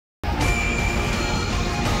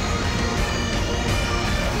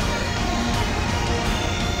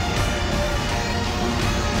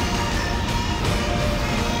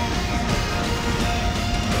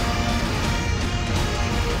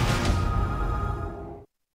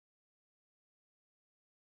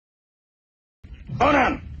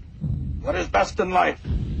Conan, what is best in life?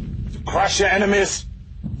 To crush your enemies,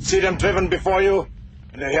 see them driven before you,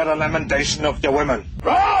 and to hear the lamentation of your women.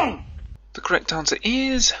 Wrong! The correct answer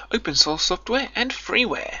is open source software and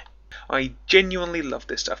freeware. I genuinely love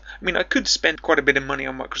this stuff. I mean, I could spend quite a bit of money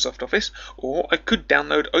on Microsoft Office, or I could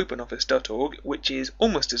download OpenOffice.org, which is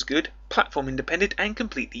almost as good, platform independent, and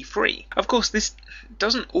completely free. Of course, this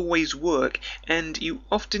doesn't always work, and you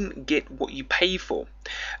often get what you pay for.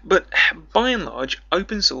 But by and large,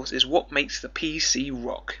 open source is what makes the PC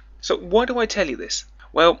rock. So why do I tell you this?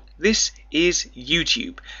 Well, this is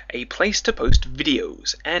YouTube, a place to post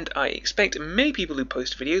videos, and I expect many people who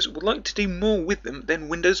post videos would like to do more with them than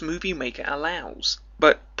Windows Movie Maker allows.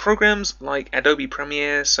 But programs like Adobe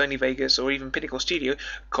Premiere, Sony Vegas, or even Pinnacle Studio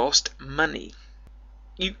cost money.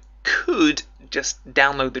 You could just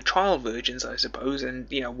download the trial versions, I suppose, and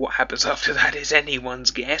what happens after that is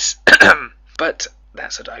anyone's guess. But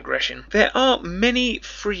that's a digression. There are many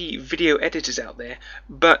free video editors out there,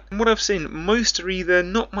 but from what I've seen, most are either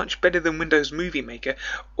not much better than Windows Movie Maker,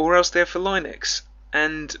 or else they're for Linux,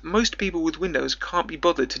 and most people with Windows can't be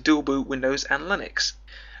bothered to dual boot Windows and Linux.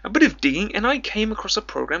 A bit of digging, and I came across a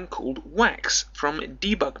program called Wax from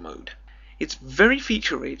Debug Mode. It's very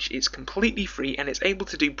feature rich, it's completely free, and it's able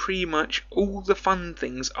to do pretty much all the fun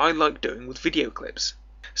things I like doing with video clips.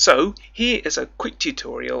 So, here is a quick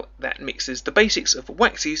tutorial that mixes the basics of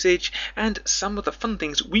Wax usage and some of the fun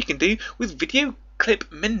things we can do with video clip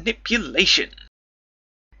manipulation.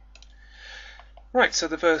 Right, so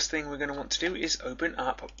the first thing we're going to want to do is open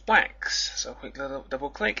up Wax. So a quick little double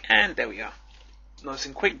click, and there we are. Nice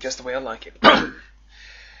and quick, just the way I like it.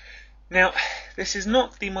 Now, this is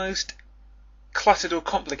not the most cluttered or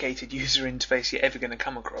complicated user interface you're ever going to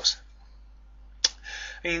come across.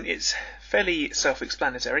 I mean, it's fairly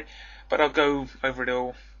self-explanatory, but I'll go over it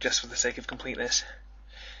all just for the sake of completeness.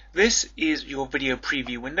 This is your video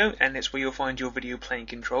preview window, and it's where you'll find your video playing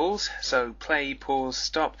controls. So play, pause,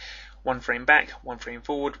 stop, 1 frame back, 1 frame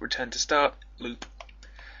forward, return to start, loop.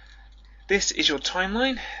 This is your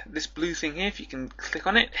timeline. This blue thing here, if you can click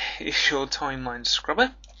on it, is your timeline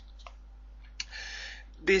scrubber.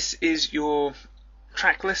 This is your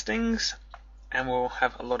track listings, and we'll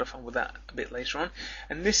have a lot of fun with that a bit later on.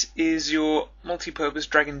 And this is your multi-purpose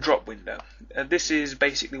drag and drop window. This is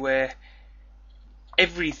basically where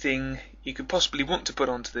everything you could possibly want to put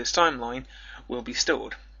onto this timeline will be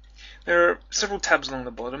stored. There are several tabs along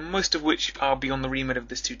the bottom, most of which are beyond the remit of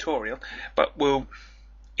this tutorial, but we'll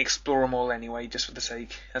explore them all anyway, just for the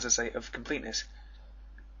sake, as I say, of completeness.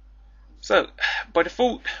 So, by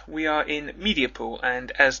default, we are in Media Pool, and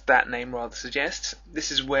as that name rather suggests,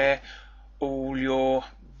 this is where all your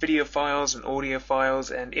video files and audio files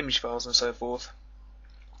and image files and so forth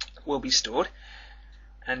will be stored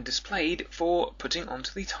and displayed for putting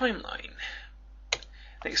onto the timeline.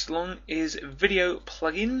 Next along is Video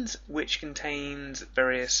Plugins, which contains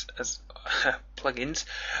various plugins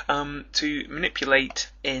to manipulate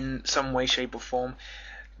in some way, shape or form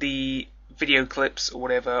the video clips or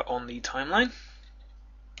whatever on the timeline.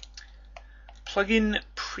 Plugin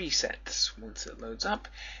Presets, once it loads up,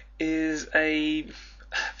 is a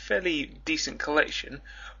fairly decent collection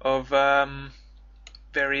of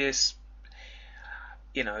various,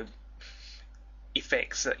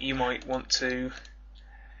 effects that you might want to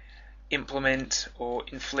implement or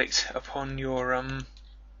inflict upon your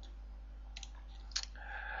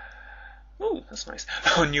oh, that's nice,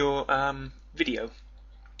 on your video.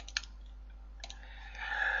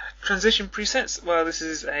 Transition presets, well, this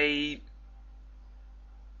is a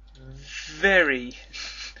very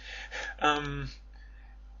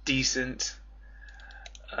decent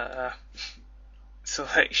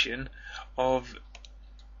selection of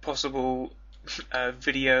possible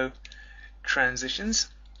video transitions.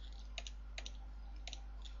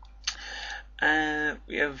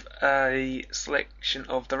 We have a selection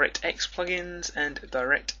of DirectX plugins and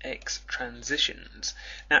DirectX transitions.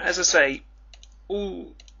 Now, as I say,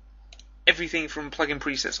 everything from plugin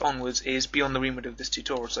presets onwards is beyond the remit of this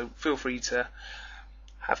tutorial, so feel free to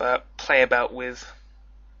have a play about with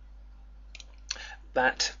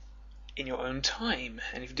that in your own time.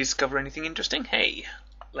 And if you discover anything interesting, hey,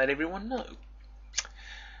 let everyone know.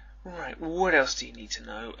 Right, what else do you need to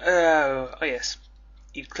know? Oh yes,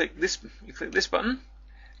 you click this button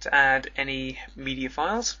to add any media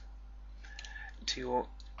files to your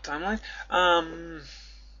timeline.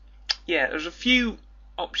 Yeah, there's a few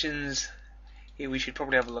options here we should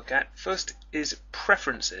probably have a look at. First is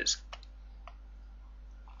preferences.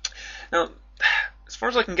 Now, as far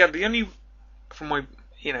as I can gather, the only, from my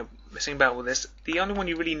messing about with this, the only one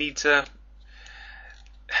you really need to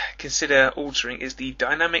consider altering is the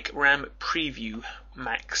Dynamic RAM Preview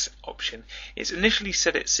Max option. It's initially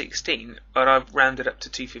set at 16, but I've rounded up to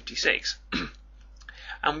 256.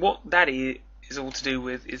 And what that is all to do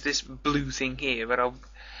with is this blue thing here, but I'll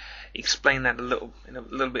explain that in a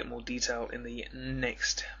little bit more detail in the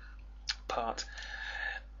next part.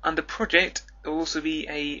 Under Project, there will also be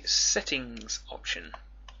a Settings option,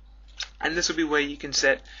 and this will be where you can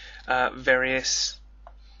set various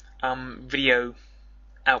video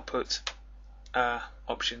output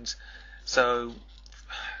options. So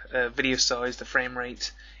video size, the frame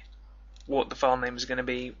rate, what the file name is going to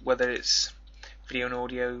be, whether it's video and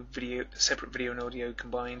audio, separate video and audio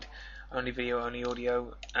combined, only video, only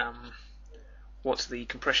audio, what the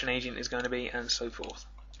compression agent is going to be, and so forth.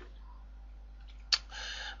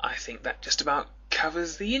 I think that just about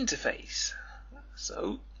covers the interface.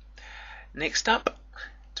 So next up,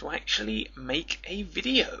 to actually make a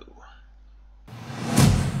video.